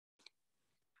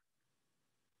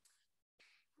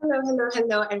Hello, hello,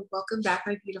 hello, and welcome back,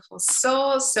 my beautiful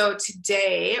soul. So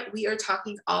today we are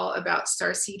talking all about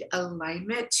starseed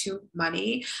alignment to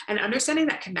money and understanding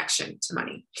that connection to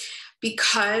money.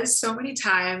 Because so many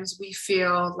times we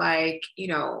feel like,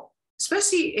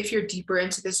 especially if you're deeper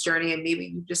into this journey and maybe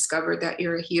you've discovered that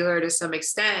you're a healer to some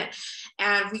extent,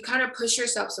 and we kind of push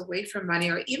ourselves away from money,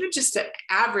 or even just an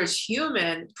average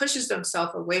human pushes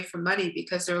themselves away from money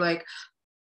because they're like,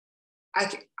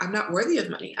 I'm not worthy of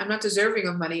money. I'm not deserving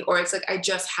of money. Or it's like, I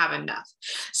just have enough.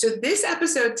 So this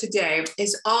episode today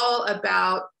is all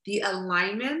about the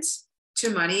alignment to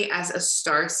money as a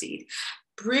star seed,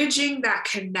 bridging that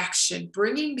connection,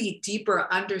 bringing the deeper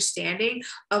understanding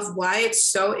of why it's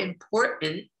so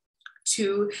important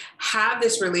to have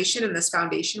this relation and this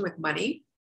foundation with money.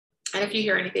 And if you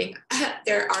hear anything,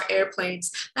 there are airplanes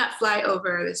that fly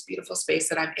over this beautiful space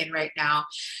that I'm in right now.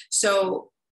 So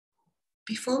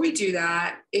before we do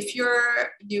that, if you're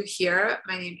new here,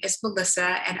 my name is Melissa,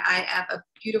 and I am a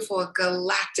beautiful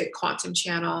galactic quantum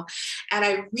channel. And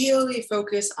I really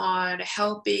focus on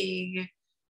helping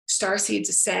starseeds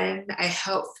ascend. I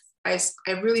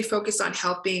really focus on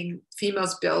helping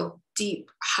females build deep,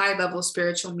 high level,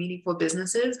 spiritual, meaningful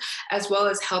businesses, as well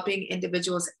as helping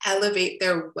individuals elevate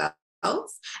their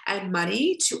wealth and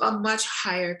money to a much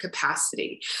higher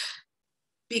capacity.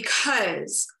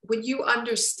 Because when you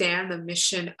understand the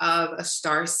mission of a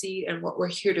star seed and what we're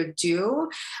here to do,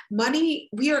 money,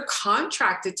 we are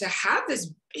contracted to have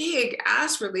this big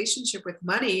ass relationship with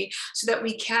money so that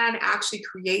we can actually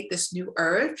create this new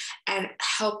earth and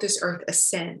help this earth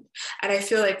ascend. And I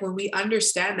feel like when we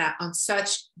understand that on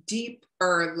such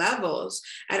deeper levels,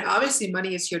 and obviously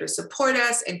money is here to support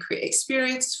us and create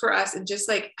experiences for us, and just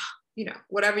like,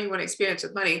 whatever you want to experience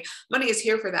with money is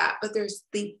here for that. But there's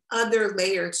the other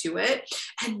layer to it.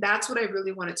 And that's what I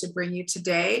really wanted to bring you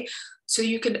today. So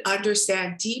you can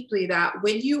understand deeply that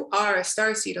when you are a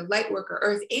starseed, a light worker,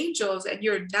 earth angels, and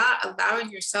you're not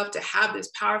allowing yourself to have this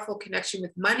powerful connection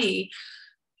with money,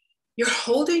 you're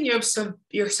holding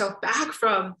yourself back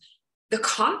from the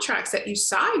contracts that you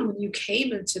signed when you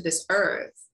came into this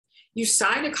earth. You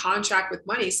signed a contract with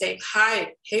money saying,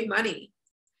 hi, hey, money,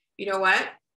 you know what?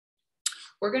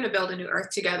 We're going to build a new earth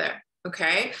together.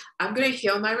 Okay. I'm going to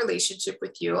heal my relationship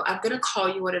with you. I'm going to call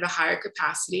you in at a higher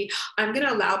capacity. I'm going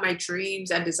to allow my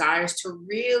dreams and desires to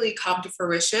really come to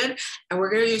fruition. And we're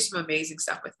going to do some amazing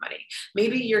stuff with money.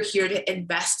 Maybe you're here to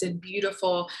invest in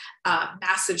beautiful,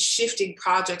 massive shifting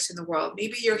projects in the world.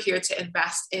 Maybe you're here to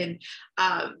invest in,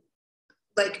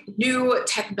 like new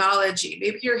technology.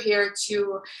 Maybe you're here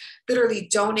to literally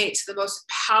donate to the most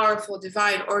powerful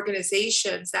divine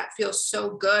organizations that feel so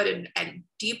good and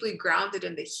deeply grounded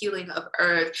in the healing of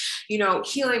earth,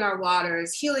 healing our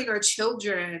waters, healing our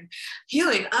children,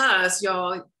 healing us,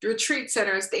 y'all, retreat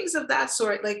centers, things of that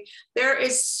sort. Like, there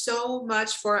is so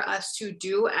much for us to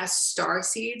do as star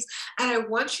seeds. And I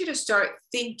want you to start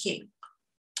thinking.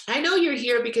 I know you're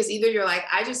here because either you're like,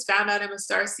 I just found out I'm a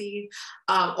star seed,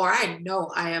 or I know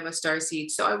I am a star seed.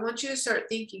 So I want you to start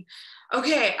thinking,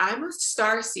 okay, I'm a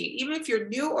star seed. Even if you're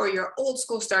new or you're old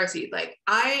school star seed, like,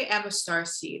 I am a star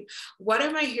seed. What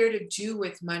am I here to do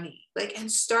with money? Like,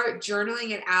 and start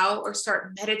journaling it out or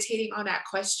start meditating on that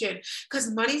question, because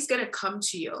money's going to come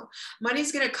to you.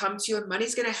 Money's going to come to you, and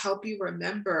money's going to help you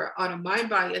remember on a mind,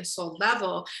 body, and soul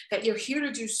level that you're here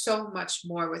to do so much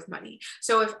more with money.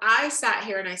 So if I sat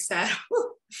here and I said,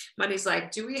 money's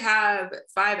like, do we have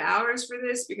 5 hours for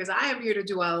this? Because I am here to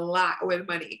do a lot with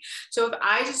money. So if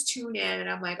I just tune in and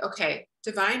I'm like, okay,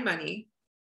 divine money,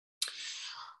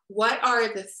 what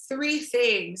are the 3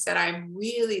 things that I'm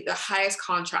really, the highest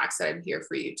contracts that I'm here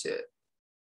for you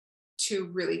to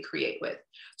really create with?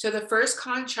 So the first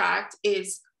contract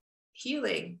is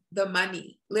healing the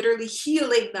money, literally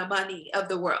healing the money of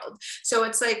the world. So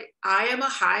it's like, I am a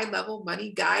high level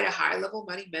money guide, a high level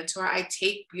money mentor. I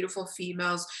take beautiful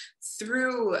females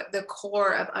through the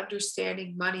core of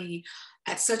understanding money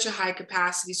at such a high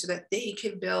capacity so that they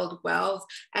can build wealth.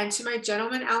 And to my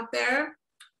gentlemen out there,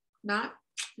 not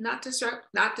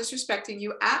disrespecting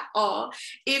you at all.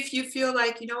 If you feel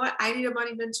like, you know what, I need a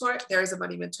money mentor, there is a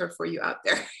money mentor for you out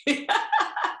there.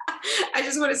 I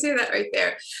just want to say that right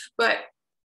there. But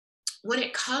when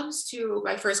it comes to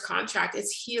my first contract,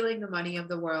 it's healing the money of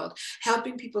the world,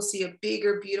 helping people see a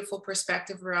bigger, beautiful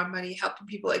perspective around money, helping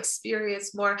people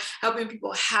experience more, helping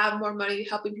people have more money,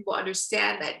 helping people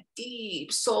understand that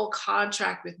deep soul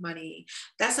contract with money.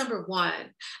 That's number 1.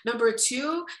 Number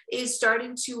 2 is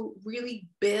starting to really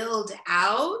build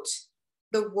out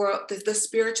the world, the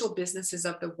spiritual businesses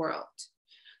of the world.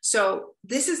 So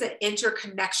this is an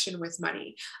interconnection with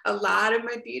money. A lot of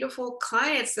my beautiful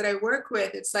clients that I work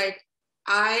with, it's like,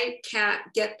 I can't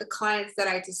get the clients that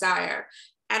I desire.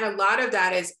 And a lot of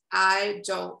that is I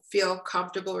don't feel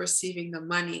comfortable receiving the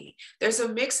money. There's a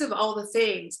mix of all the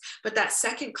things, but that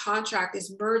second contract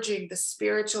is merging the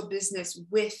spiritual business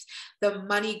with the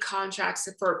money contracts.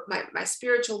 And for my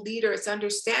spiritual leaders,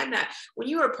 understand that when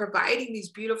you are providing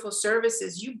these beautiful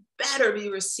services, you better be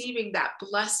receiving that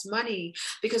blessed money,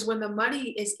 because when the money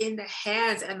is in the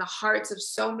hands and the hearts of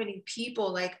so many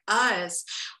people like us,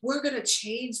 we're going to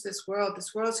change this world.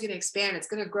 This world's going to expand. It's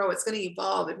going to grow. It's going to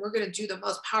evolve. And we're going to do the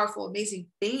most powerful, amazing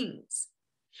things.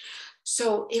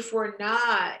 So if we're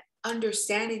not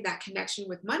understanding that connection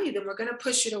with money, then we're going to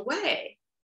push it away.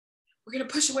 We're going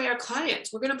to push away our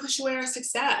clients. We're going to push away our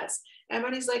success. And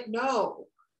money's like, no,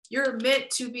 you're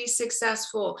meant to be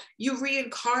successful. You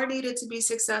reincarnated to be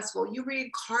successful. You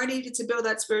reincarnated to build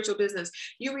that spiritual business.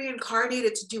 You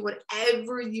reincarnated to do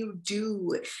whatever you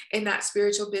do in that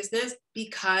spiritual business,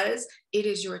 because it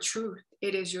is your truth.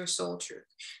 It is your soul truth.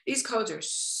 These codes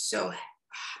are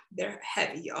they're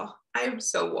heavy, y'all. I am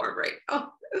so warm right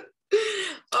now.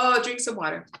 Oh, drink some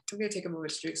water. I'm going to take a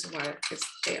moment to drink some water because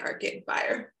they are getting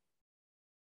fire.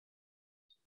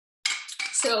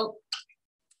 So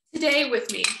today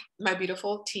with me, my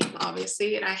beautiful team,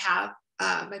 obviously, and I have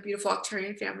my beautiful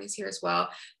Octarian families here as well.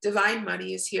 Divine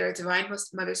Money is here. Divine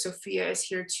Mother Sophia is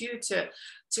here too,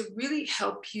 to really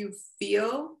help you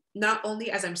feel, not only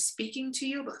as I'm speaking to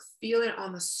you, but feel it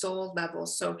on the soul level.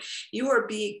 So you are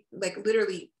being like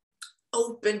literally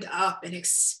opened up and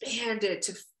expanded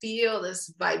to feel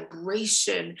this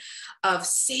vibration of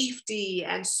safety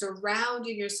and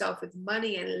surrounding yourself with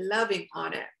money and loving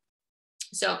on it.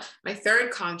 So my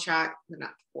third contract,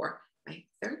 my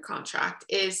third contract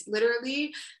is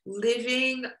literally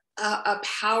living a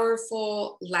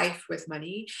powerful life with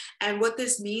money. And what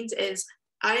this means is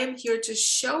I am here to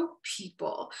show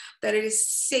people that it is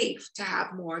safe to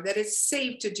have more, that it's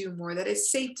safe to do more, that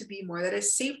it's safe to be more, that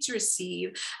it's safe to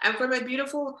receive. And for my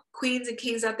beautiful queens and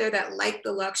kings out there that like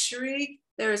the luxury,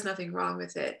 there is nothing wrong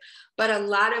with it. But a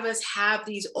lot of us have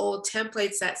these old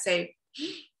templates that say,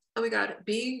 oh my God,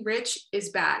 being rich is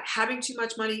bad. Having too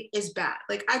much money is bad.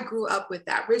 Like I grew up with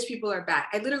that. Rich people are bad.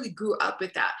 I literally grew up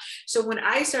with that. So when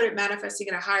I started manifesting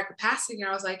in a higher capacity,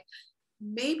 I was like,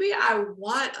 maybe I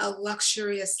want a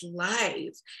luxurious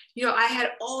life. You know, I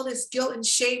had all this guilt and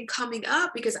shame coming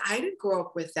up because I didn't grow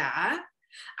up with that.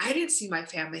 I didn't see my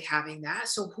family having that.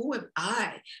 So who am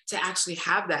I to actually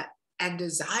have that and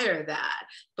desire that?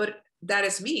 But that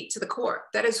is me to the core.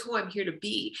 That is who I'm here to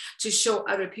be, to show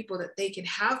other people that they can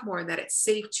have more and that it's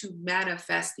safe to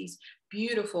manifest these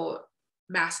beautiful,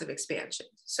 massive expansions.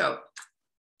 So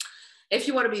if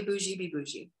you want to be bougie, be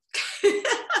bougie.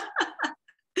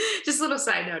 Just a little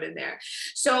side note in there.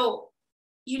 So,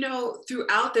 you know,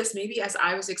 throughout this, maybe as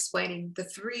I was explaining the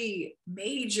three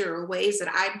major ways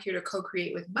that I'm here to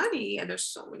co-create with money, and there's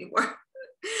so many more,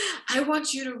 I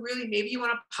want you to really, maybe you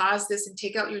want to pause this and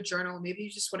take out your journal. Maybe you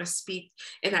just want to speak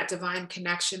in that divine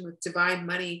connection with divine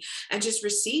money and just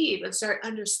receive and start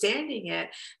understanding it.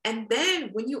 And then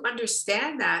when you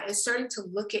understand that, it's starting to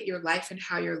look at your life and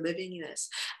how you're living this.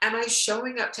 Am I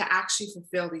showing up to actually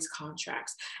fulfill these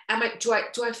contracts? Do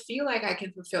I feel like I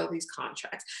can fulfill these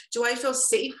contracts? Do I feel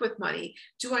safe with money?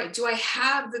 Do I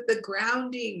have the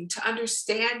grounding to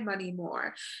understand money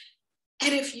more?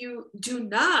 And if you do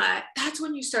not, that's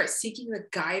when you start seeking the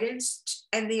guidance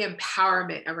and the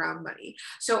empowerment around money.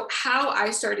 So how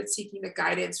I started seeking the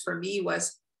guidance for me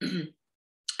was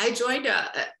I joined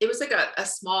it was like a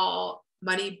small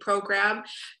money program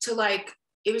to like,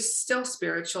 it was still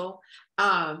spiritual,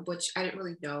 which I didn't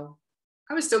really know.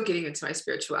 I was still getting into my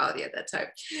spirituality at that time.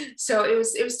 So it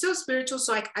was still spiritual.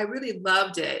 So like, I really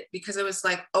loved it because it was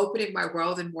like opening my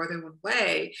world in more than one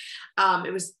way.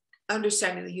 It was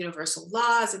understanding the universal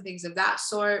laws and things of that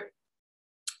sort.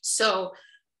 So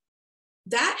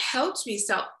that helped me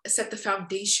set the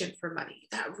foundation for money.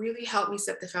 That really helped me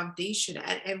set the foundation.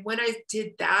 And when I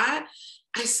did that,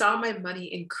 I saw my money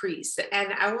increase.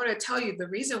 And I want to tell you the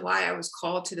reason why I was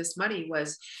called to this money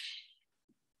was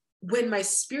when my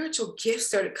spiritual gifts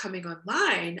started coming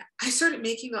online, I started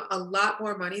making a lot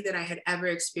more money than I had ever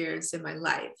experienced in my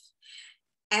life.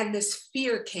 And this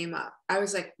fear came up. I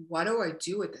was like, what do I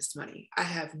do with this money? I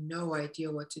have no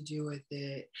idea what to do with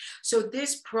it. So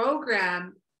this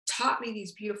program taught me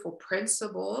these beautiful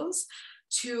principles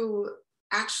to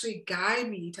actually guide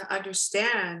me to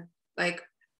understand like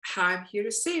how I'm here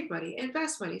to save money,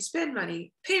 invest money, spend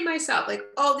money, pay myself, like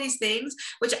all these things,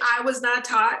 which I was not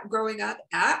taught growing up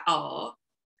at all.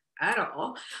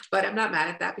 But I'm not mad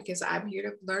at that because I'm here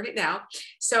to learn it now.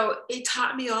 So it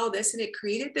taught me all this and it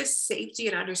created this safety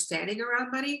and understanding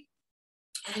around money.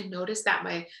 And I noticed that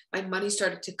my money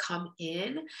started to come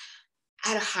in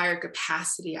at a higher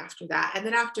capacity after that. And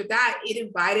then after that, it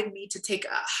invited me to take a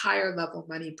higher level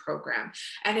money program.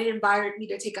 And it invited me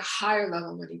to take a higher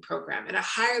level money program and a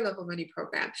higher level money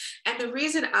program. And the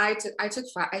reason I took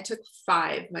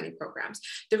five money programs.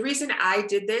 The reason I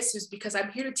did this is because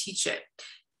I'm here to teach it.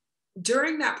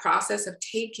 During that process of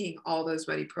taking all those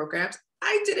money programs,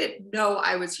 I didn't know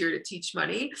I was here to teach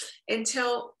money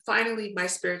until finally my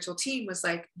spiritual team was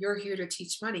like, you're here to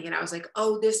teach money. And I was like,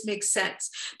 oh, this makes sense,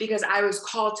 because I was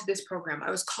called to this program. I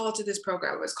was called to this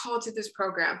program. I was called to this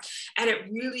program. And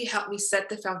it really helped me set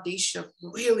the foundation of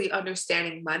really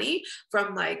understanding money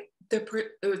from like, they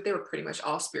were pretty much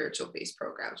all spiritual based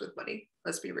programs with money.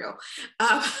 Let's be real.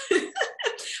 Um,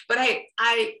 but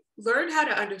I learned how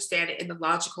to understand it in the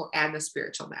logical and the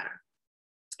spiritual manner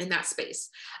in that space.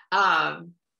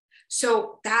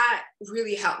 So that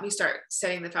really helped me start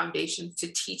setting the foundation to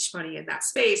teach money in that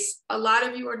space. A lot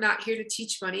of you are not here to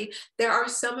teach money. There are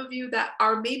some of you that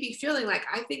are maybe feeling like,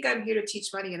 I think I'm here to teach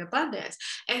money in abundance.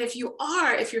 And if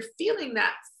you're feeling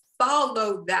that,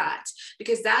 follow that,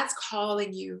 because that's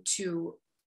calling you to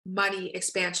money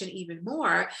expansion even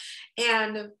more.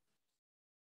 And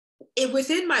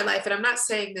within my life, and I'm not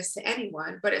saying this to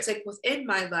anyone, but it's like within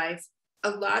my life,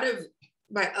 a lot of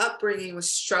my upbringing was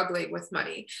struggling with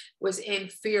money, was in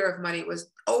fear of money,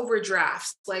 was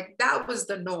overdrafts. Like that was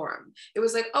the norm. It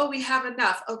was like, oh, we have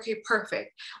enough. Okay,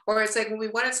 perfect. Or it's like when we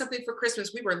wanted something for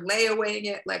Christmas, we were layawaying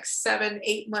it like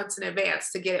 7-8 months in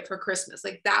advance to get it for Christmas.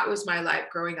 Like that was my life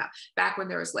growing up, back when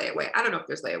there was layaway. I don't know if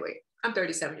there's layaway. I'm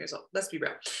 37 years old. Let's be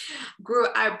real.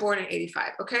 I was born in 85.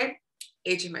 Okay.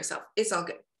 Aging myself. It's all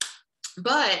good.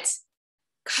 But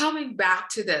coming back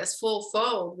to this full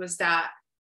fold was that,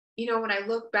 when I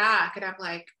look back and I'm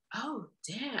like, oh,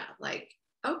 damn, like,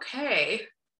 okay,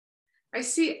 I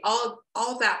see all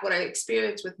that, what I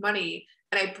experienced with money,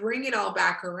 and I bring it all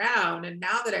back around. And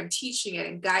now that I'm teaching it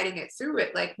and guiding it through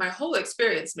it, like my whole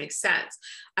experience makes sense.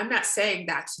 I'm not saying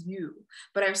that's you,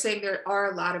 but I'm saying there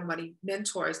are a lot of money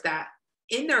mentors that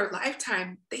in their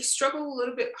lifetime, they struggle a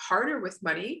little bit harder with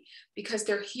money because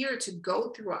they're here to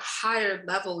go through a higher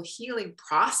level healing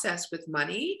process with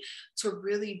money to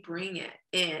really bring it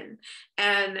in.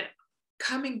 And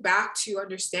coming back to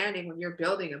understanding when you're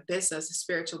building a business, a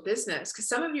spiritual business, because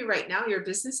some of you right now, your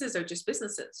businesses are just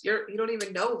businesses. You don't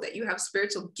even know that you have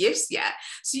spiritual gifts yet.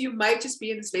 So you might just be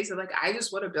in the space of like, I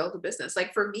just want to build a business.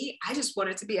 Like for me, I just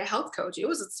wanted to be a health coach. It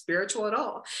wasn't spiritual at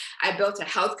all. I built a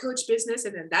health coach business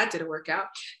and then that didn't work out.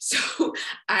 So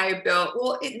I built,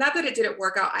 not that it didn't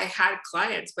work out. I had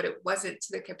clients, but it wasn't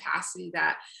to the capacity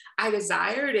that I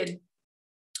desired. And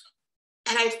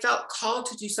I felt called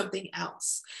to do something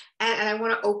else. And I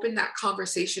want to open that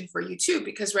conversation for you too,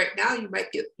 because right now you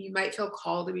might feel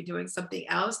called to be doing something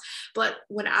else. But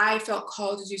when I felt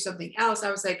called to do something else,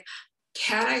 I was like,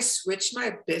 can I switch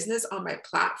my business on my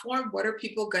platform? What are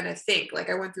people going to think? Like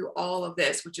I went through all of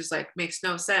this, which is like, makes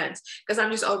no sense because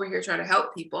I'm just over here trying to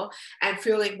help people and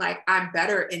feeling like I'm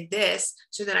better in this.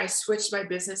 So then I switched my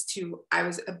business I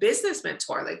was a business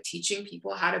mentor, like teaching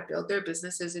people how to build their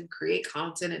businesses and create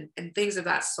content and things of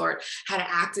that sort, how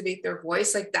to activate their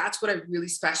voice. Like that's what I really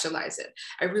specialize in.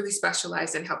 I really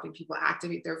specialize in helping people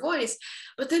activate their voice.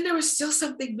 But then there was still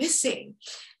something missing.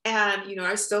 And,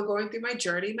 I was still going through my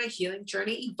journey, my healing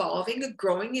journey, evolving and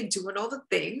growing and doing all the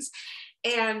things.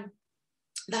 And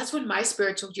that's when my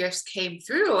spiritual gifts came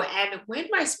through. And when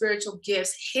my spiritual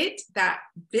gifts hit that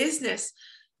business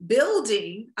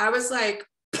building, I was like,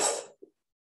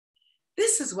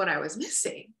 this is what I was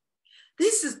missing.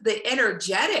 This is the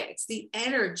energetics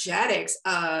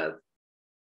of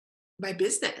my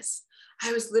business.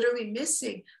 I was literally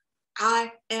missing.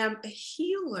 I am a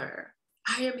healer.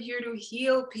 I am here to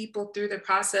heal people through the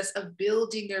process of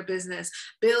building their business,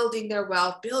 building their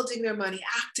wealth, building their money,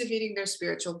 activating their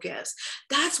spiritual gifts.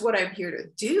 That's what I'm here to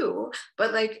do.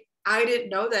 But like, I didn't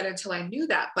know that until I knew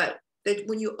that. But that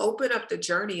when you open up the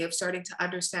journey of starting to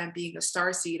understand being a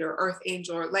starseed or earth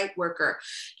angel or light worker,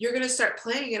 you're going to start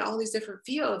playing in all these different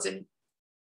fields. And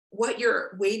what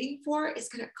you're waiting for is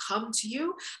going to come to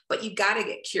you, but you got to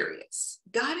get curious.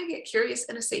 Got to get curious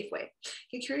in a safe way.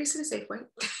 Get curious in a safe way.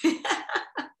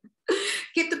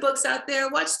 Get the books out there,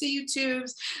 watch the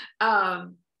YouTubes.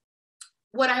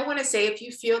 What I want to say, if you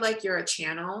feel like you're a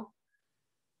channel,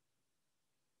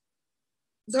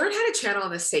 learn how to channel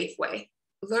in a safe way.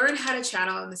 Learn how to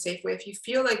channel in a safe way. If you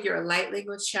feel like you're a light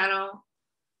language channel,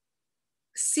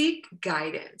 seek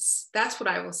guidance. That's what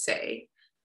I will say.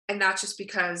 And not just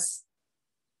because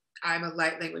I'm a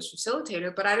light language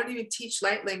facilitator, but I don't even teach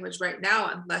light language right now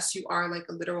unless you are like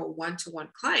a literal one-to-one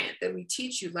client. Then we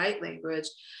teach you light language.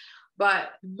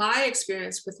 But my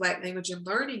experience with light language and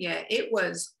learning it, it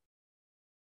was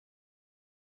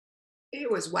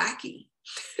wacky.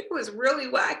 It was really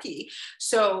wacky.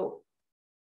 So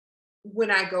when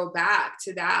I go back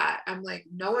to that, I'm like,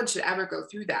 no one should ever go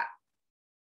through that.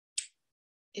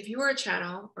 If you are a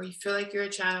channel, or you feel like you're a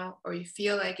channel, or you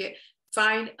feel like it,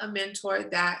 find a mentor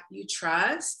that you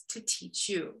trust to teach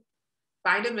you.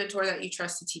 Find a mentor that you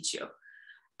trust to teach you.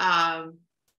 Find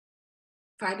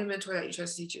a mentor that you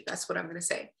trust to teach you. That's what I'm going to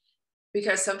say.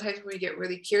 Because sometimes when we get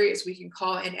really curious, we can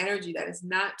call in energy that is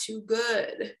not too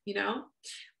good, you know?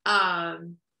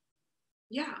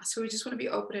 Yeah, so we just want to be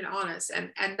open and honest.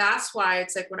 And that's why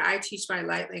it's like when I teach my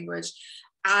light language,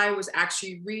 I was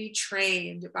actually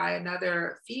retrained by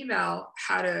another female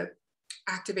how to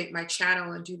activate my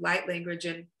channel and do light language.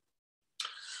 And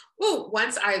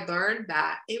once I learned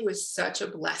that, it was such a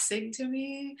blessing to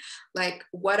me, like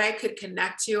what I could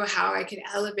connect to, how I could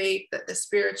elevate the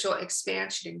spiritual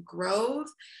expansion and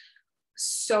growth.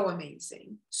 So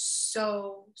amazing,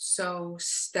 so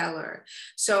stellar.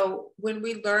 So when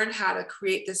we learn how to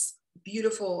create this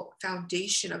beautiful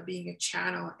foundation of being a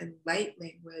channel in light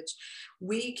language,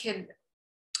 we can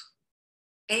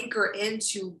anchor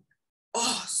into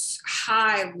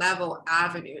high level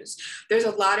avenues. There's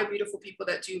a lot of beautiful people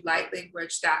that do light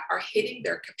language that are hitting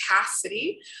their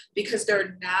capacity because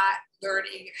they're not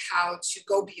learning how to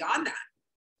go beyond that.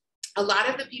 A lot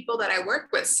of the people that I work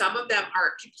with, some of them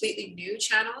are completely new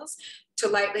channels to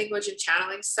light language and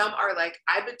channeling. Some are like,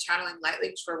 I've been channeling light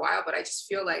language for a while, but I just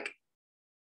feel like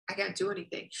I can't do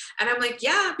anything. And I'm like,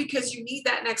 yeah, because you need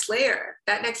that next layer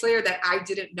that I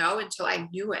didn't know until I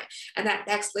knew it. And that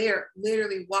next layer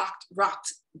literally rocked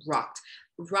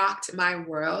my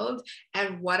world.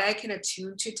 And what I can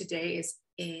attune to today is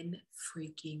in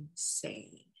freaking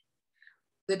insane.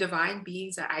 The divine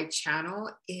beings that I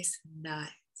channel is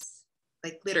nuts.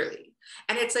 Like literally.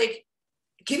 And it's like,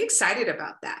 get excited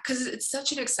about that because it's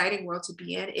such an exciting world to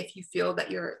be in if you feel that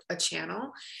you're a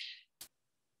channel.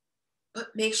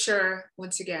 But make sure,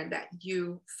 once again, that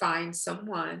you find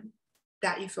someone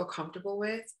that you feel comfortable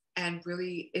with and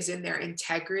really is in their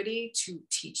integrity to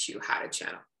teach you how to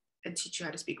channel and teach you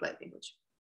how to speak light language.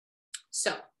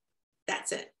 So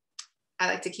that's it. I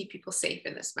like to keep people safe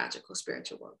in this magical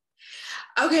spiritual world.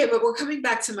 Okay, but we're coming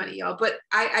back to money, y'all. But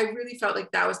I really felt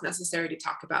like that was necessary to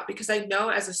talk about because I know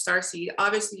as a starseed,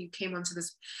 obviously you came onto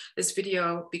this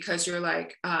video because you're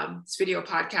like this video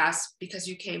podcast because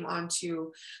you came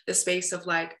onto the space of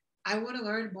like, I want to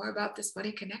learn more about this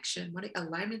money connection, money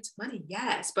alignment to money.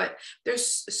 Yes, but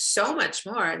there's so much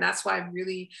more. And that's why I'm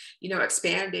really,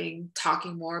 expanding,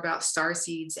 talking more about star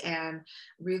seeds and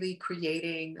really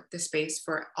creating the space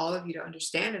for all of you to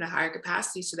understand in a higher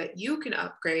capacity so that you can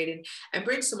upgrade and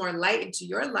bring some more light into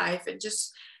your life and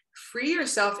just free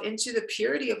yourself into the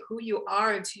purity of who you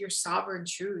are, into your sovereign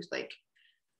truth. Like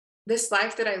this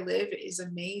life that I live is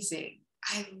amazing.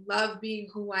 I love being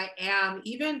who I am,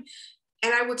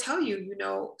 and I will tell you,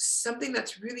 something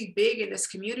that's really big in this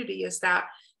community is that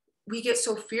we get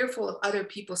so fearful of other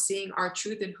people seeing our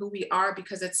truth and who we are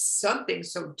because it's something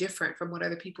so different from what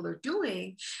other people are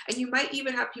doing. And you might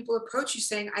even have people approach you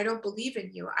saying, I don't believe in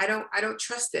you. I don't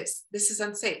trust this. This is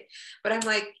unsafe. But I'm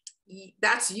like,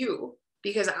 that's you,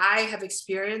 because I have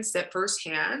experienced it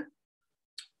firsthand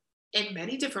in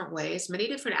many different ways, many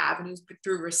different avenues,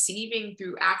 through receiving,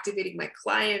 through activating my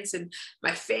clients and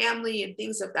my family and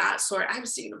things of that sort. I'm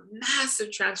seeing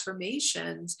massive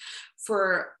transformations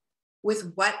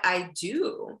with what I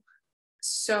do.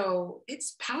 So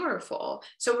it's powerful.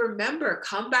 So remember,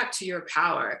 come back to your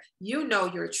power. You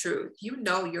know your truth. You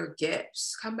know your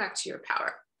gifts. Come back to your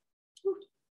power. I'm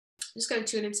just going to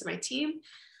tune into my team.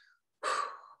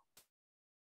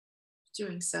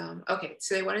 Okay,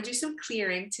 so they want to do some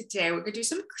clearing today. We're going to do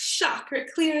some chakra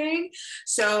clearing.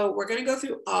 So we're going to go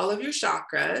through all of your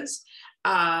chakras.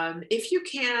 If you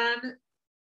can,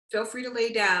 feel free to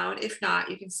lay down. If not,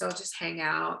 you can still just hang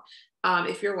out.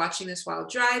 If you're watching this while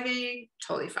driving,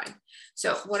 totally fine.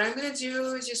 So what I'm going to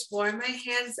do is just warm my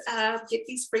hands up, get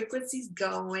these frequencies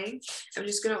going. I'm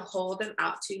just going to hold them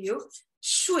out to you.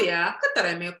 Shuya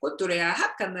katarame kuturea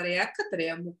hakanarea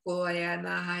kataria mukoya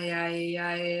nahaya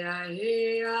ya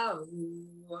ya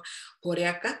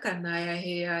horea kakanaya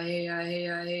ya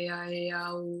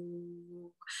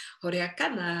horea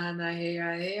kana na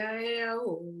ya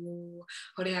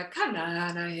horea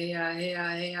kana na ya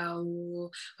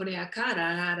horea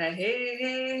kana na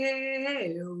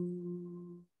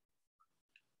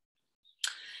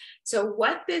So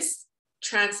what this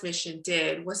transmission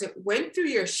did was it went through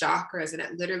your chakras and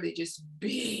it literally just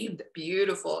beamed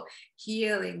beautiful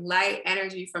healing light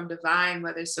energy from divine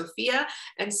mother Sophia,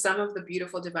 and some of the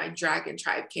beautiful divine dragon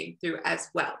tribe came through as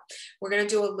well. We're going to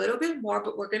do a little bit more,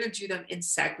 but we're going to do them in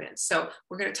segments. So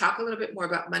we're going to talk a little bit more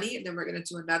about money, and then we're going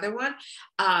to do another one,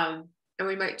 and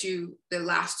we might do the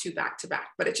last two back to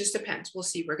back, but it just depends. We'll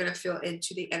see. We're going to feel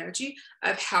into the energy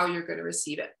of how you're going to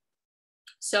receive it.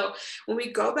 So when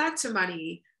we go back to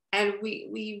money, and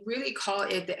we really call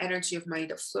it the energy of money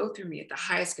to flow through me at the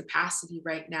highest capacity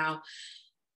right now,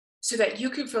 so that you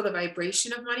can feel the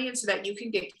vibration of money and so that you can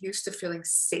get used to feeling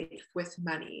safe with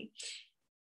money.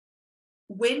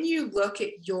 When you look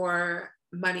at your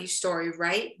money story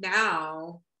right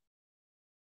now,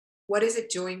 what is it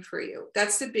doing for you?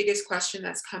 That's the biggest question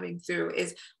that's coming through,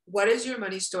 is what is your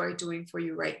money story doing for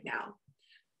you right now?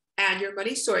 And your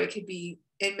money story could be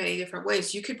in many different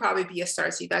ways. You could probably be a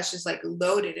starseed that's just like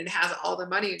loaded and has all the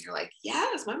money, and you're like,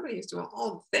 yes, my money is doing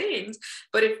all the things.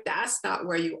 But if that's not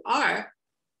where you are,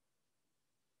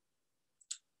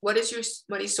 what is your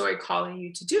money story calling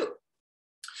you to do?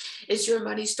 Is your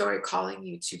money story calling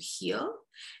you to heal?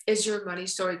 Is your money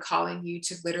story calling you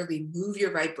to literally move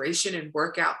your vibration and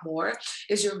work out more?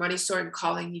 Is your money story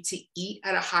calling you to eat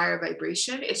at a higher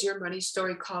vibration? Is your money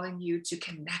story calling you to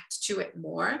connect to it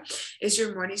more? Is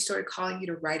your money story calling you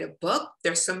to write a book?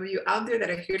 There's some of you out there that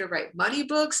are here to write money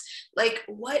books. Like,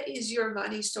 what is your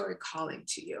money story calling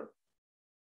to you?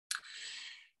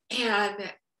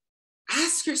 And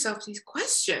ask yourself these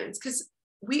questions, because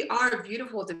we are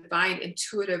beautiful, divine,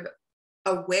 intuitive,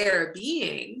 aware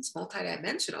beings,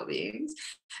 multidimensional beings,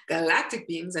 galactic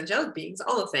beings, angelic beings,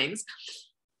 all the things.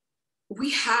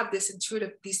 We have these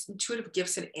intuitive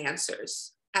gifts and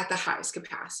answers at the highest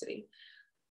capacity.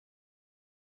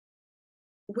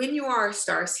 When you are a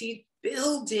starseed,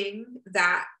 building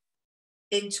that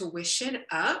intuition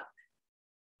up,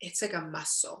 it's like a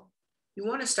muscle. You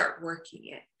want to start working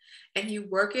it. And you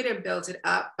work it and build it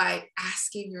up by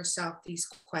asking yourself these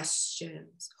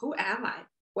questions. Who am I?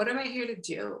 What am I here to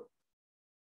do?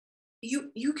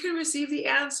 You can receive the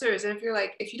answers. And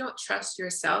if you don't trust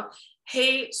yourself,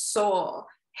 hey, soul,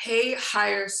 hey,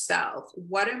 higher self,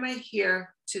 what am I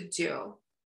here to do?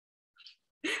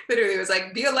 Literally, it was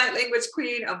like, be a light language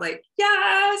queen. I'm like,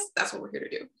 yes, that's what we're here to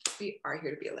do. We are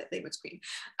here to be a light language queen.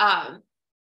 I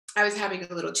was having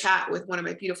a little chat with one of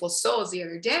my beautiful souls the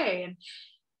other day, and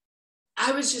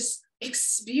I was just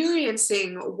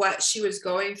experiencing what she was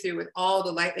going through with all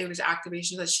the light language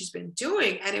activations that she's been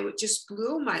doing. And it just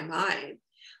blew my mind.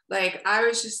 Like, I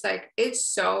was just like, it's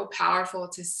so powerful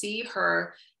to see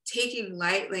her taking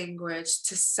light language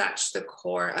to such the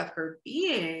core of her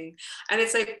being. And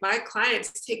it's like, my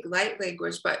clients take light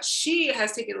language, but she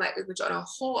has taken light language on a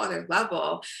whole other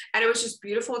level. And it was just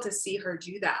beautiful to see her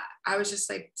do that. I was just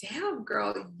like, damn,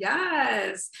 girl,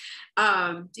 yes.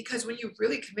 Because when you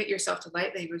really commit yourself to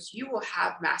light language, you will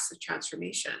have massive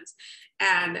transformations.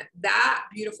 And that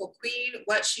beautiful queen,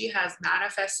 what she has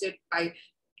manifested by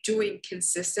doing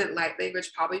consistent light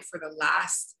language, probably for the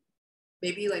last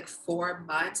maybe like 4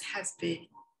 months, has been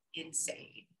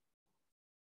insane.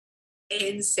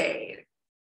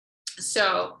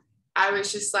 So I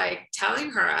was just like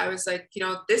telling her, I was like,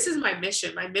 this is my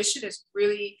mission. My mission is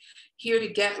really here to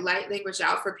get light language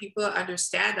out for people to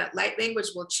understand that light language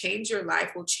will change your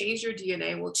life, will change your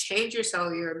DNA, will change your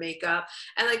cellular makeup.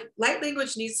 And like, light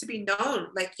language needs to be known,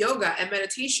 like yoga and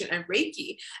meditation and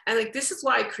Reiki. And like, this is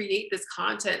why I create this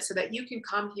content, so that you can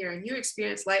come here and you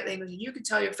experience light language, and you can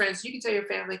tell your friends, you can tell your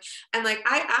family. And like,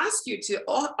 I ask you to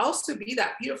also be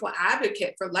that beautiful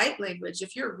advocate for light language.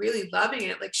 If you're really loving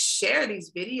it, like, share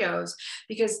these videos,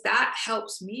 because that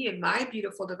helps me in my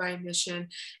beautiful divine mission.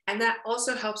 And that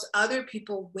also helps other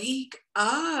people wake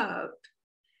up.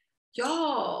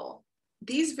 Y'all,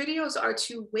 these videos are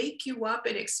to wake you up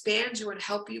and expand you and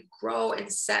help you grow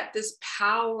and set this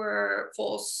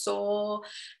powerful soul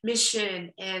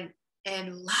mission and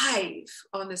life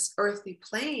on this earthly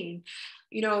plane.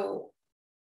 The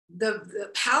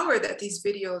power that these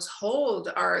videos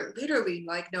hold are literally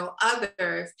like no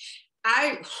other.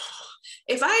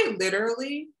 If I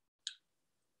literally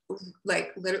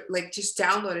just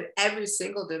downloaded every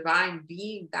single divine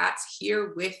being that's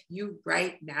here with you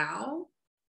right now,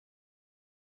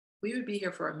 we would be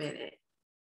here for a minute.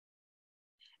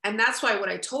 And that's why, when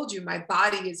I told you my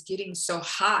body is getting so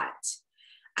hot,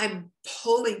 I'm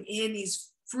pulling in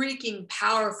these freaking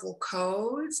powerful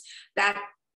codes that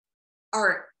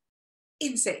are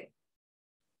insane.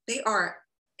 They are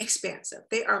expansive.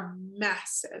 They are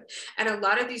massive. And a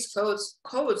lot of these codes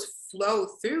flow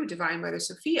through Divine Mother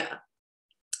Sophia.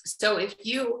 So if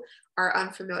you are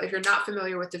unfamiliar, if you're not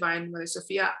familiar with Divine Mother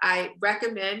Sophia, I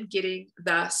recommend getting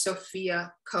the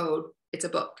Sophia Code. It's a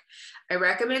book. I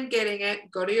recommend getting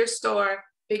it. Go to your store,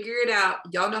 figure it out.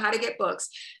 Y'all know how to get books.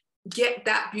 Get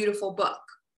that beautiful book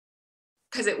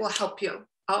because it will help you.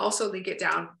 I'll also link it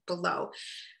down below.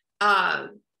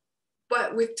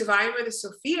 But with Divine Mother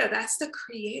Sophia, that's the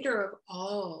creator of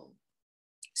all.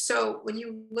 So when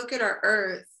you look at our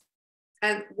earth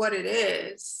and what it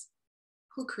is,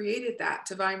 who created that?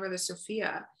 Divine Mother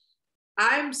Sophia.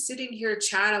 I'm sitting here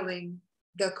channeling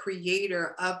the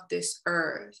creator of this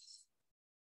earth.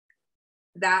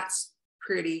 That's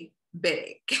pretty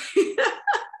big.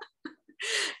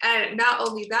 And not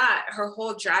only that, her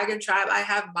whole dragon tribe, I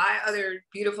have my other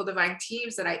beautiful divine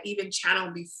teams that I even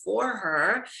channeled before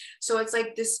her. So it's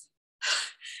like this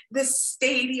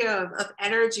stadium of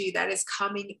energy that is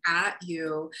coming at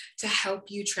you to help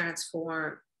you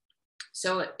transform.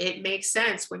 So it makes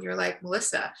sense when you're like,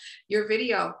 Melissa, your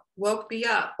video woke me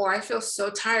up, or I feel so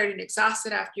tired and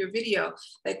exhausted after your video.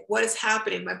 Like, what is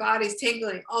happening? My body's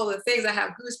tingling, all the things. I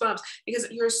have goosebumps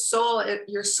because your soul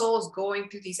is going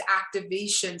through these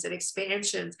activations and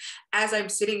expansions as I'm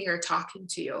sitting here talking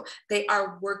to you. They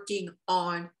are working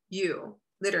on you.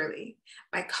 Literally,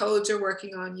 my codes are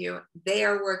working on you. They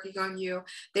are working on you.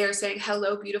 They are saying,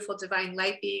 hello, beautiful divine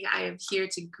light being. I am here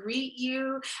to greet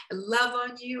you, love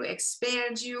on you,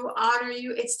 expand you, honor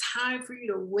you. It's time for you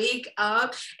to wake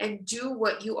up and do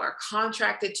what you are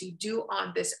contracted to do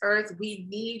on this earth. We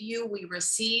need you. We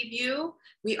receive you.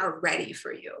 We are ready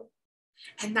for you.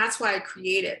 And that's why I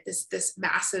created this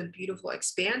massive, beautiful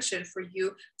expansion for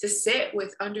you to sit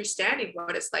with, understanding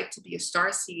what it's like to be a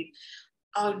starseed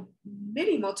on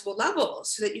many multiple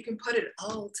levels, so that you can put it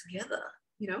all together.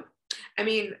 You know, I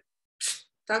mean,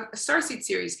 a Starseed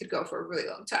series could go for a really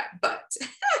long time, but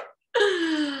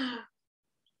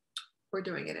we're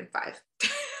doing it in 5.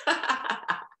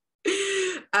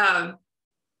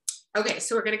 Okay,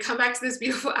 so we're going to come back to this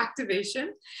beautiful activation.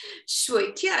 And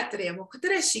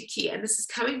this is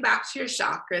coming back to your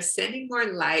chakras, sending more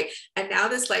light. And now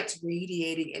this light's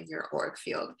radiating in your auric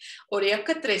field. When your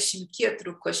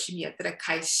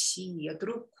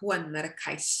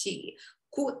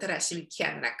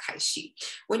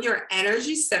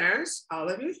energy centers, all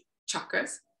of your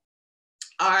chakras,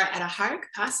 are at a higher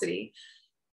capacity,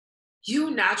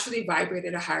 you naturally vibrate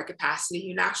at a higher capacity.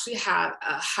 You naturally have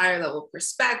a higher level of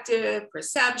perspective,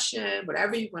 perception,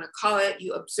 whatever you want to call it.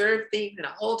 You observe things in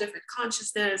a whole different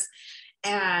consciousness.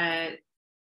 And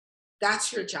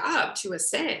that's your job, to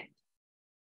ascend.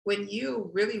 When you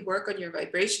really work on your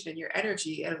vibration and your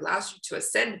energy, it allows you to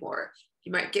ascend more.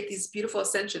 You might get these beautiful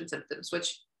ascension symptoms,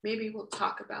 which maybe we'll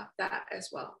talk about that as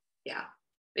well. Yeah,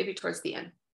 maybe towards the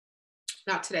end.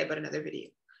 Not today, but another video.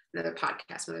 Another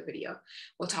podcast, another video.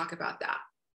 We'll talk about that.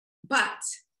 But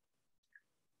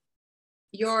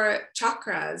your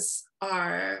chakras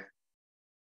are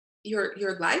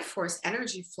your life force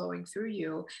energy flowing through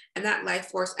you. And that life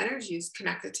force energy is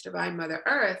connected to Divine Mother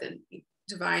Earth and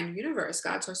divine universe,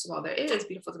 God, source of all there is,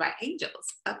 beautiful divine angels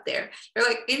up there. They're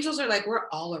like, angels are like, we're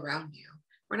all around you.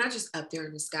 We're not just up there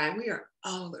in the sky. We are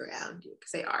all around you,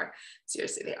 because they are.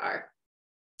 Seriously, they are.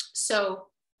 So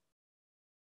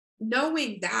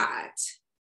knowing that,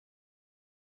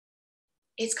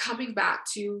 it's coming back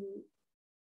to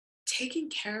taking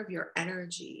care of your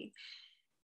energy.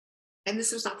 And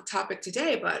this is not the topic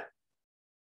today, but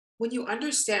when you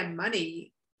understand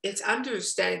money, it's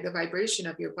understanding the vibration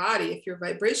of your body. If your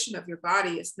vibration of your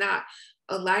body is not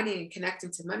aligning and connecting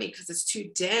to money because it's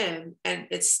too dim and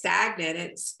it's stagnant,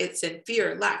 and it's in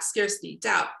fear, lack, scarcity,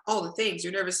 doubt, all the things,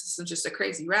 your nervous system's just a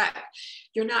crazy wreck,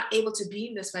 you're not able to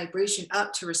beam this vibration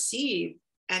up to receive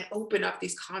and open up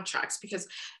these contracts. Because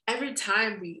every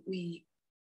time we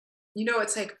you know,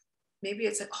 it's like, maybe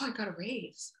it's like, oh, I got a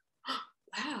raise.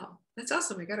 Wow, that's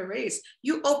awesome. I got a raise.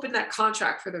 You open that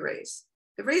contract for the raise.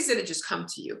 The raise didn't just come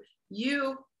to you.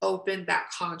 You opened that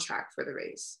contract for the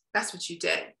raise. That's what you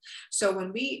did. So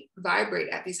when we vibrate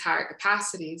at these higher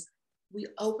capacities, we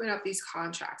open up these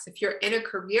contracts. If you're in a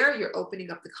career, you're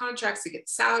opening up the contracts to get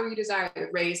the salary you desire, the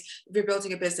raise. If you're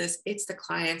building a business, it's the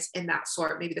clients in that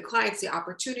sort. Maybe the clients, the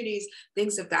opportunities,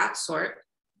 things of that sort.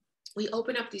 We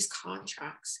open up these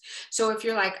contracts. So if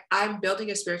you're like, I'm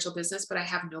building a spiritual business, but I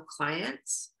have no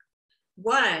clients.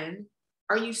 One,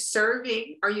 are you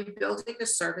building the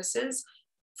services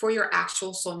for your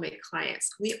actual soulmate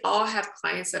clients? We all have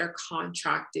clients that are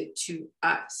contracted to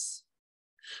us.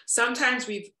 Sometimes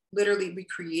we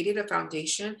created a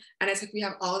foundation, and it's like we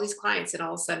have all these clients, and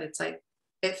all of a sudden it's like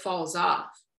it falls off.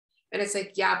 And it's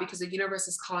like, yeah, because the universe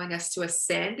is calling us to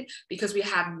ascend, because we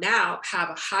have a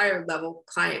higher level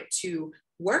client to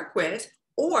work with,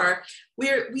 Or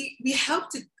we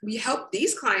help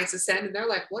these clients ascend, and they're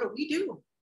like, what do we do?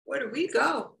 Where do we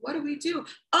go? What do we do?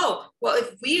 Oh, well,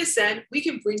 if we ascend, we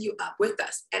can bring you up with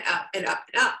us, and up and up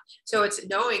and up. So it's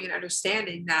knowing and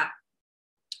understanding that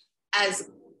as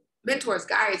mentors,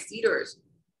 guides, leaders,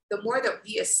 the more that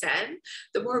we ascend,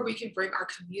 the more we can bring our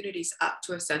communities up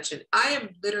to ascension. I am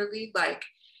literally like,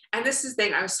 and this is the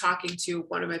thing, I was talking to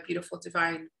one of my beautiful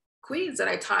divine queens that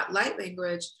I taught light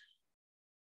language.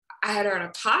 I had her on a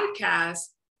podcast,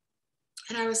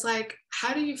 and I was like,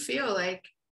 how do you feel like,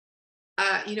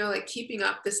 like keeping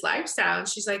up this lifestyle? And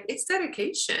she's like, it's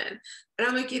dedication. And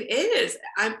I'm like, it is.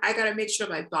 I got to make sure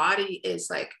my body is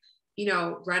like,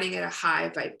 running at a high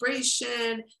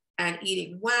vibration and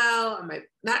eating well. Am I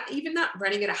not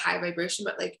running at a high vibration,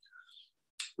 but like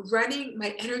running,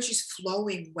 my energy's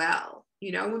flowing well.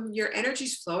 When your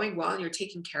energy's flowing well and you're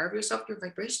taking care of yourself, your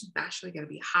vibration is naturally going to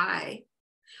be high.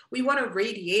 We want to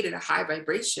radiate at a high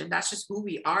vibration. That's just who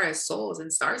we are as souls and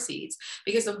starseeds.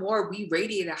 Because the more we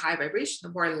radiate a high vibration,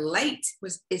 the more light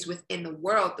is within the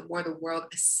world, the more the world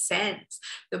ascends,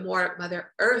 the more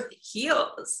Mother Earth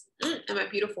heals. And my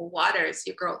beautiful waters,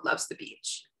 your girl loves the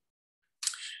beach.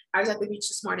 I was at the beach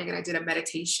this morning and I did a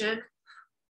meditation.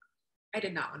 I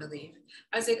did not want to leave.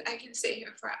 I was like, I can stay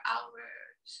here for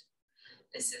hours.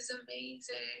 This is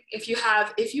amazing. If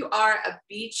you are a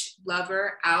beach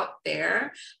lover out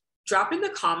there, drop in the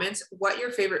comments what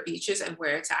your favorite beach is and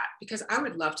where it's at, because I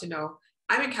would love to know.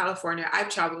 I'm in California. I've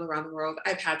traveled around the world.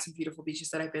 I've had some beautiful beaches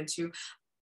that I've been to.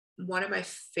 One of my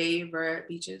favorite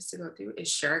beaches to go through is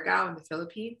Siargao in the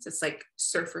Philippines. It's like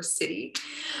surfer city.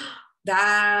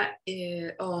 That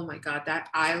is, oh my God, that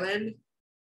island.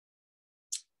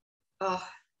 Oh,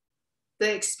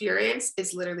 the experience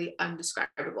is literally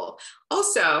undescribable.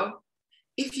 Also,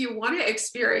 if you want to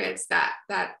experience that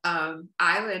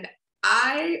island,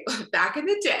 back in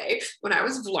the day when I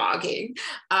was vlogging,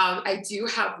 I do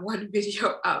have one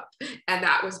video up, and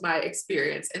that was my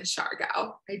experience in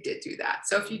Siargao. I did do that.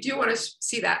 So if you do want to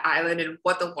see that island and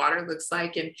what the water looks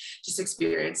like and just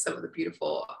experience some of the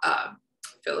beautiful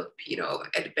Filipino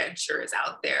adventures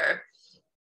out there,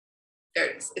 there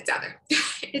it is. It's down there.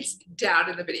 It's down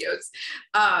in the videos.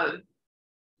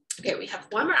 Okay, we have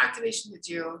one more activation to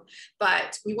do,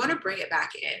 but we want to bring it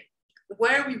back in.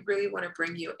 Where we really want to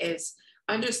bring you is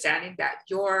understanding that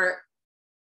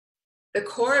the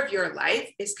core of your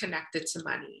life is connected to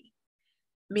money,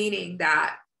 meaning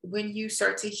that when you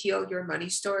start to heal your money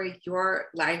story, your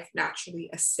life naturally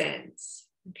ascends.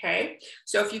 Okay,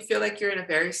 so if you feel like you're in a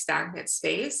very stagnant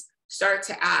space, start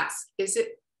to ask,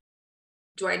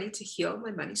 do I need to heal my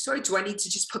money story? Do I need to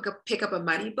just pick up a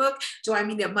money book? Do I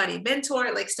need a money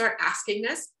mentor? Like, start asking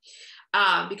this,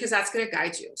 because that's going to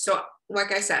guide you. So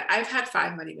like I said, I've had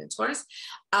 5 money mentors.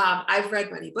 I've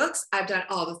read money books. I've done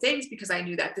all the things because I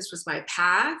knew that this was my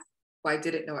path. Well, I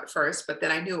didn't know at first, but then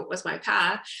I knew it was my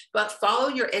path. But follow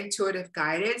your intuitive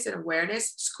guidance and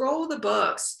awareness. Scroll the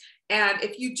books. And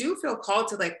if you do feel called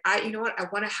to like, I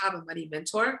want to have a money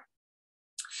mentor,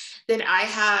 then I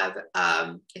have,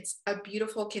 it's a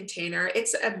beautiful container.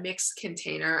 It's a mixed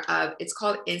container it's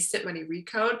called Instant Money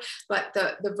Recode, but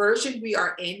the version we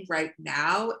are in right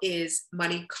now is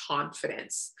Money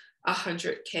Confidence,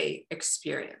 100K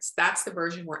experience. That's the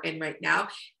version we're in right now.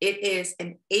 It is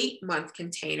an 8-month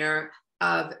container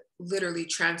of literally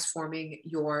transforming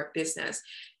your business.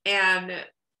 And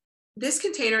this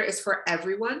container is for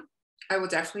everyone. I will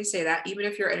definitely say that. Even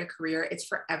if you're in a career, it's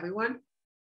for everyone.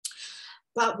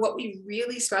 But what we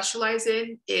really specialize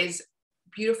in is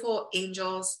beautiful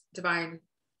angels, divine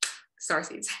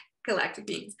starseeds, galactic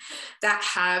beings that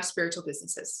have spiritual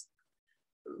businesses.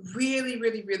 Really,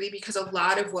 really, really, because a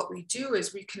lot of what we do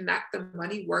is we connect the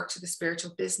money work to the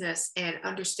spiritual business and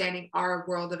understanding our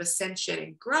world of ascension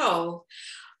and growth.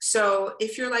 So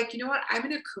if you're like, you know what, I'm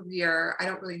in a career, I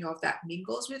don't really know if that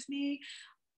mingles with me,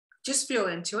 just feel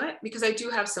into it, because I do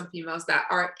have some females that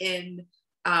are in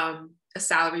a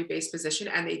salary-based position,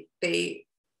 and they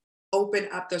open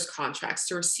up those contracts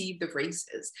to receive the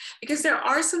raises, because there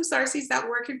are some starseeds that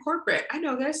work in corporate. I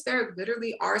know this. There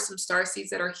literally are some starseeds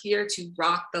that are here to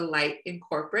rock the light in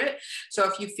corporate. So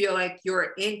if you feel like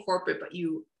you're in corporate but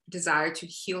you desire to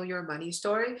heal your money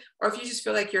story, or if you just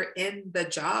feel like you're in the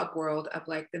job world of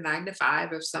like the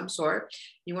 9-to-5 of some sort,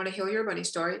 you want to heal your money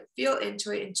story, feel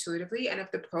into it intuitively. And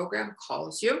if the program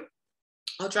calls you,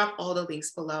 I'll drop all the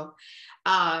links below.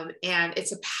 And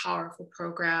it's a powerful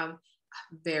program,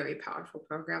 a very powerful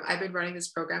program. I've been running this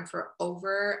program for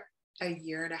over a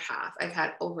year and a half. I've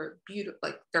had over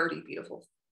 31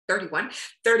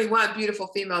 beautiful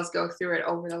females go through it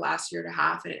over the last year and a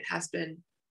half, and it has been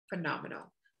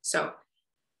phenomenal. So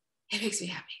it makes me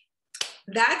happy.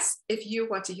 That's if you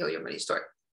want to heal your money story.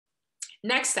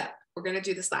 Next step, we're going to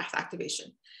do this last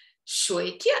activation.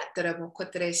 Shoikiatara mo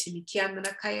kotere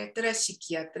shimikianara kayatara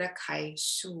shikiatara kai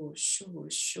shu shu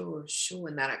shu shu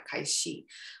nara kai shi.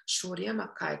 Shoriyama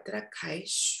kayatara kai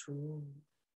shu.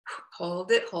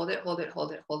 Hold it, hold it, hold it,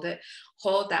 hold it, hold it.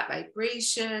 Hold that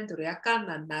vibration.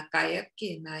 Doriakana nakaya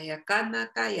kinayaka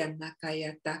nakaya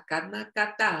nakaya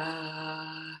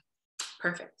takanakata.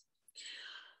 Perfect.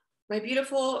 My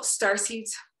beautiful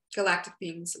starseeds, galactic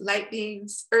beings, light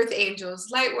beings, earth angels,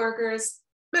 light workers,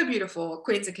 my beautiful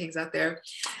queens and kings out there.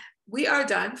 We are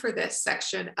done for this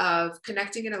section of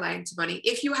connecting and aligning to money.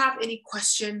 If you have any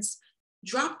questions,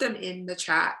 drop them in the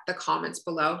chat, the comments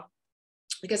below.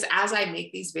 Because as I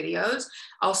make these videos,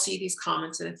 I'll see these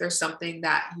comments. And if there's something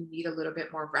that you need a little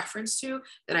bit more reference to,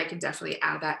 then I can definitely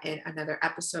add that in another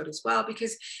episode as well.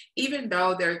 Because even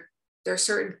though there are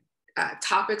certain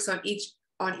topics on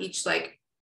each like,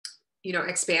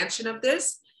 expansion of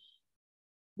this,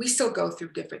 we still go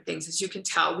through different things. As you can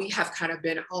tell, we have kind of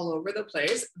been all over the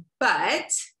place.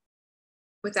 But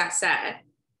with that said,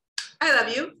 I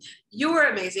love you. You are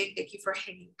amazing. Thank you for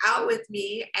hanging out with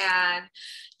me. And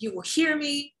you will hear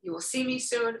me. You will see me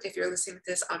soon. If you're listening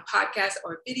to this on podcast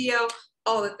or video,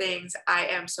 all the things. I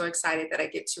am so excited that I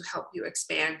get to help you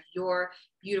expand your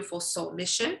beautiful soul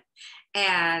mission,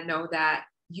 and know that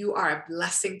you are a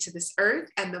blessing to this earth.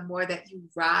 And the more that you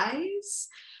rise,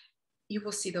 you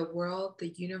will see the world,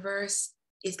 the universe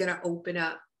is going to open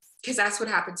up. Because that's what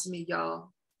happened to me,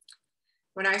 y'all.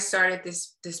 When I started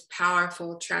this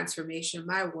powerful transformation,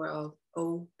 my world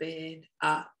opened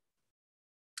up.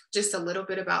 Just a little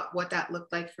bit about what that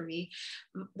looked like for me.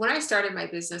 When I started my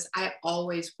business, I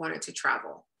always wanted to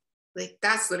travel. Like,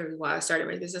 that's literally why I started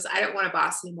my business. I didn't want a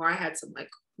boss anymore. I had some like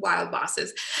wild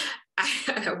bosses.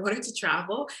 I wanted to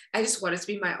travel. I just wanted to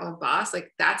be my own boss.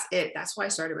 Like, that's it. That's why I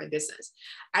started my business.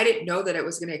 I didn't know that it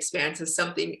was going to expand to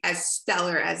something as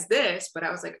stellar as this, but I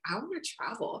was like, I want to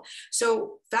travel.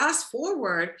 So fast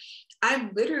forward, I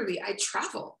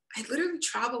travel. I literally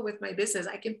travel with my business.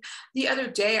 The other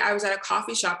day I was at a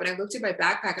coffee shop and I looked at my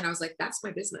backpack and I was like, that's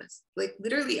my business. Like,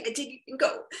 literally, I didn't even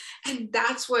go. And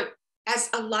that's what,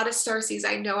 as a lot of starseeds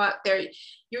I know out there,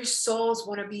 your souls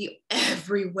want to be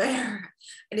everywhere.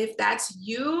 And if that's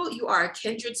you, you are a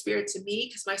kindred spirit to me,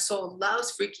 because my soul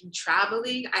loves freaking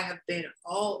traveling. I have been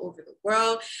all over the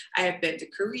world. I have been to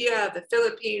Korea, the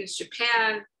Philippines,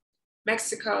 Japan,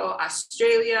 Mexico,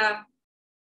 Australia.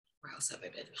 Where else have I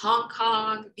been? Hong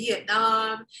Kong,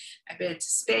 Vietnam. I've been to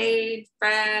Spain,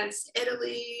 France,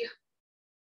 Italy.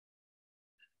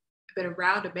 I've been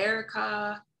around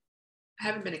America. I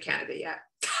haven't been to Canada yet,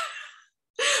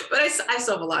 but I still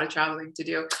have a lot of traveling to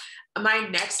do. My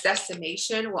next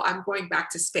destination, well, I'm going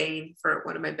back to Spain for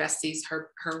one of my besties,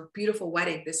 her beautiful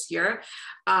wedding this year.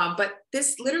 But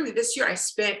this year, I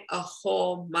spent a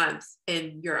whole month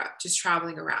in Europe, just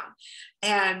traveling around.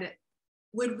 And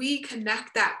when we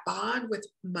connect that bond with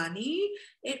money,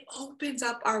 it opens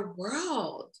up our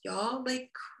world, y'all,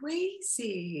 like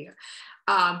crazy.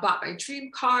 Bought my dream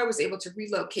car, was able to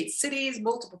relocate cities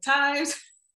multiple times.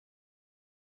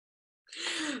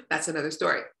 That's another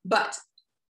story. But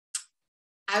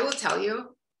I will tell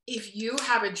you, if you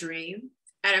have a dream,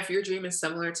 and if your dream is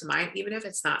similar to mine, even if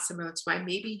it's not similar to mine,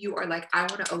 maybe you are like, I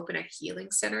want to open a healing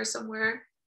center somewhere.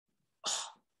 Oh,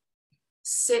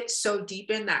 sit so deep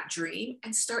in that dream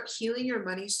and start healing your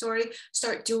money story.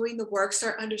 Start doing the work,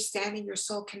 start understanding your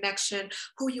soul connection,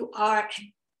 who you are, and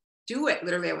do it.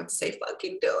 Literally, I want to say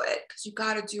fucking do it, because you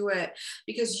got to do it,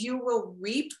 because you will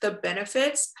reap the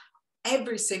benefits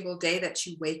every single day that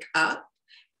you wake up,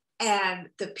 and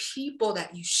the people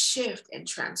that you shift and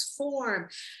transform,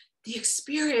 the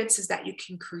experiences that you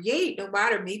can create, no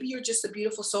matter, maybe you're just a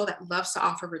beautiful soul that loves to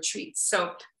offer retreats.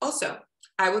 So also,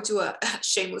 I will do a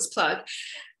shameless plug.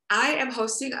 I am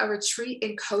hosting a retreat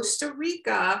in Costa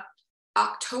Rica,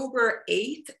 October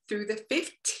 8th through the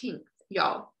 15th,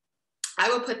 y'all. I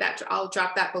will put that, I'll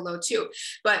drop that below too.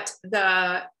 But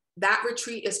that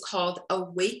retreat is called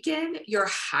Awaken Your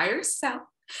Higher Self.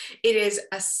 It is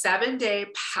a 7-day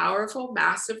powerful,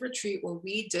 massive retreat where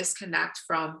we disconnect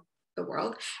from the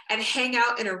world and hang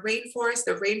out in a rainforest.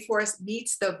 The rainforest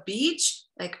meets the beach,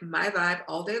 like my vibe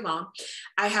all day long.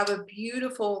 I have a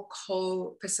beautiful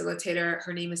co-facilitator.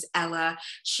 Her name is Ella.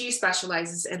 She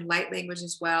specializes in light language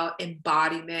as well,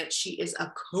 embodiment. She is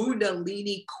a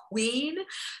Kundalini queen.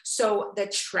 So the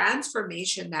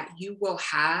transformation that you will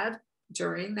have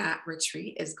during that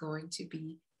retreat is going to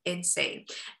be insane.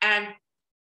 And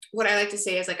what I like to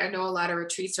say is, like, I know a lot of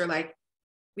retreats are like,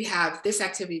 we have this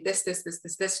activity,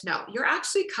 this. No, you're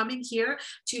actually coming here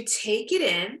to take it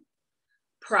in,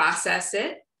 process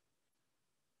it,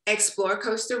 explore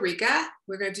Costa Rica.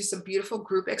 We're going to do some beautiful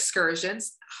group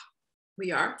excursions.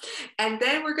 We are. And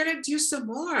then we're going to do some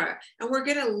more. And we're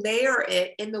going to layer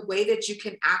it in the way that you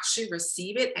can actually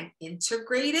receive it and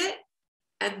integrate it.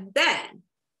 And then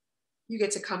you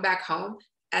get to come back home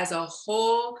as a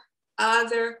whole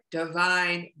other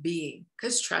divine being.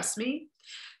 Because trust me,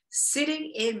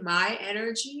 sitting in my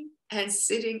energy and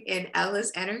sitting in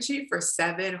Ella's energy for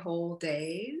 7 whole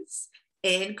days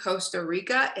in Costa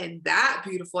Rica, and that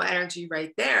beautiful energy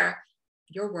right there,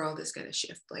 your world is going to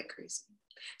shift like crazy.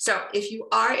 So if you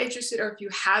are interested, or if you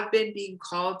have been being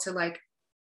called to like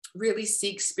really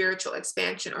seek spiritual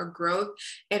expansion or growth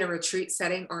in a retreat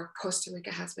setting, or Costa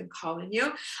Rica has been calling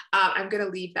you, I'm going to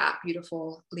leave that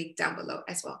beautiful link down below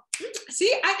as well.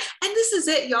 See, and this is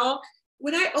it, y'all.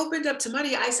 When I opened up to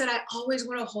money, I said I always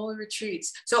want to hold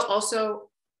retreats. So also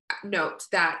note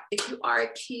that if you are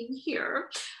a king here,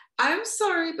 I'm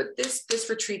sorry, but this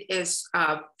retreat is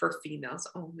for females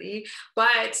only.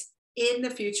 But in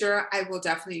the future, I will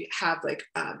definitely have like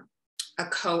a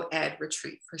co-ed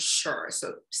retreat for sure.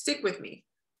 So stick with me.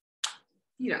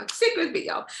 Stick with me,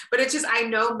 y'all. But it's just, I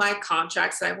know my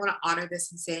contracts, and I want to honor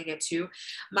this in saying it too.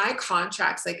 My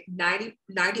contracts, like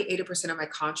 80% of my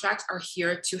contracts are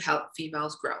here to help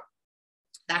females grow.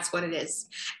 That's what it is.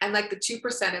 And like the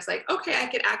 2% is like, okay, I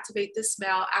can activate this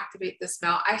male, activate this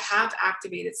male. I have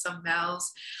activated some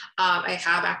males. I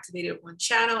have activated one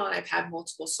channel, and I've had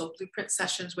multiple soul blueprint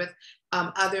sessions with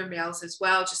other males as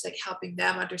well, just like helping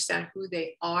them understand who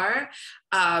they are.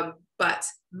 But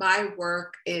my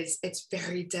work it's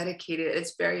very dedicated.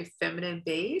 It's very feminine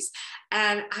based.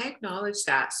 And I acknowledge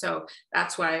that. So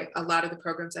that's why a lot of the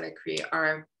programs that I create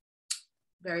are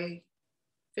very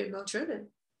female driven.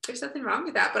 There's nothing wrong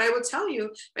with that. But I will tell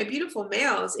you, my beautiful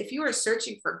males, if you are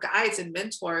searching for guides and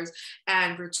mentors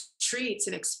and retreats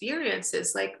and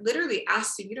experiences, like literally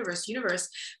ask the universe,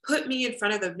 put me in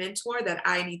front of the mentor that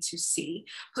I need to see,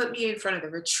 put me in front of the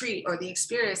retreat or the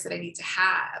experience that I need to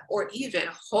have, or even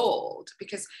hold,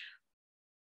 because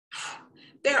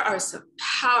there are some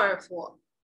powerful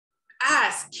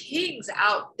ass kings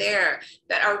out there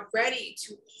that are ready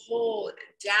to hold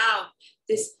down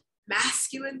this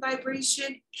masculine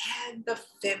vibration and the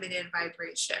feminine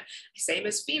vibration. Same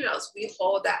as females, we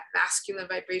hold that masculine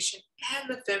vibration and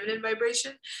the feminine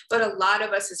vibration, but a lot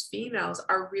of us as females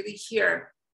are really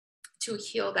here to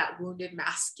heal that wounded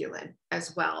masculine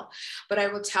as well. But I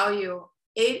will tell you,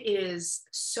 it is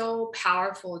so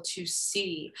powerful to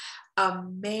see a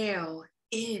male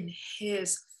in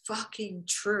his fucking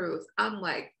truth. I'm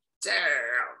like, damn,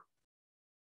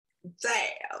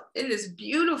 it is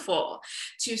beautiful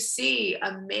to see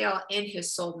a male in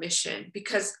his soul mission,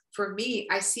 because for me,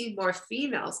 I see more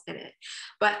females in it.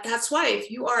 But that's why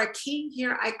if you are a king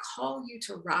here, I call you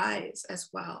to rise as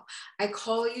well. I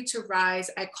call you to rise.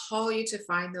 I call you to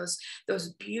find those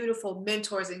beautiful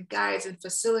mentors and guides and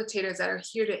facilitators that are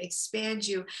here to expand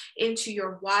you into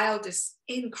your wildest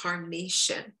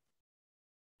incarnation.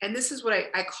 And this is what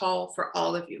I call for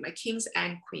all of you, my kings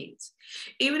and queens.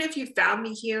 Even if you found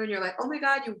me here and you're like, oh my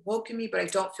God, you woke in me, but I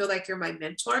don't feel like you're my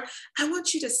mentor. I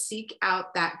want you to seek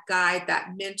out that guide, that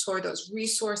mentor, those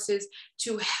resources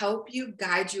to help you,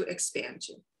 guide you, expand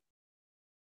you.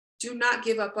 Do not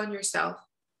give up on yourself.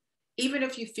 Even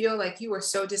if you feel like you are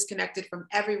so disconnected from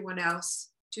everyone else,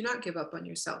 do not give up on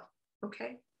yourself,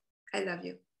 okay? I love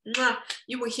you. Mwah.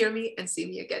 You will hear me and see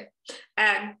me again.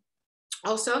 And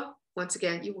also, once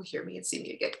again, you will hear me and see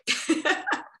me again.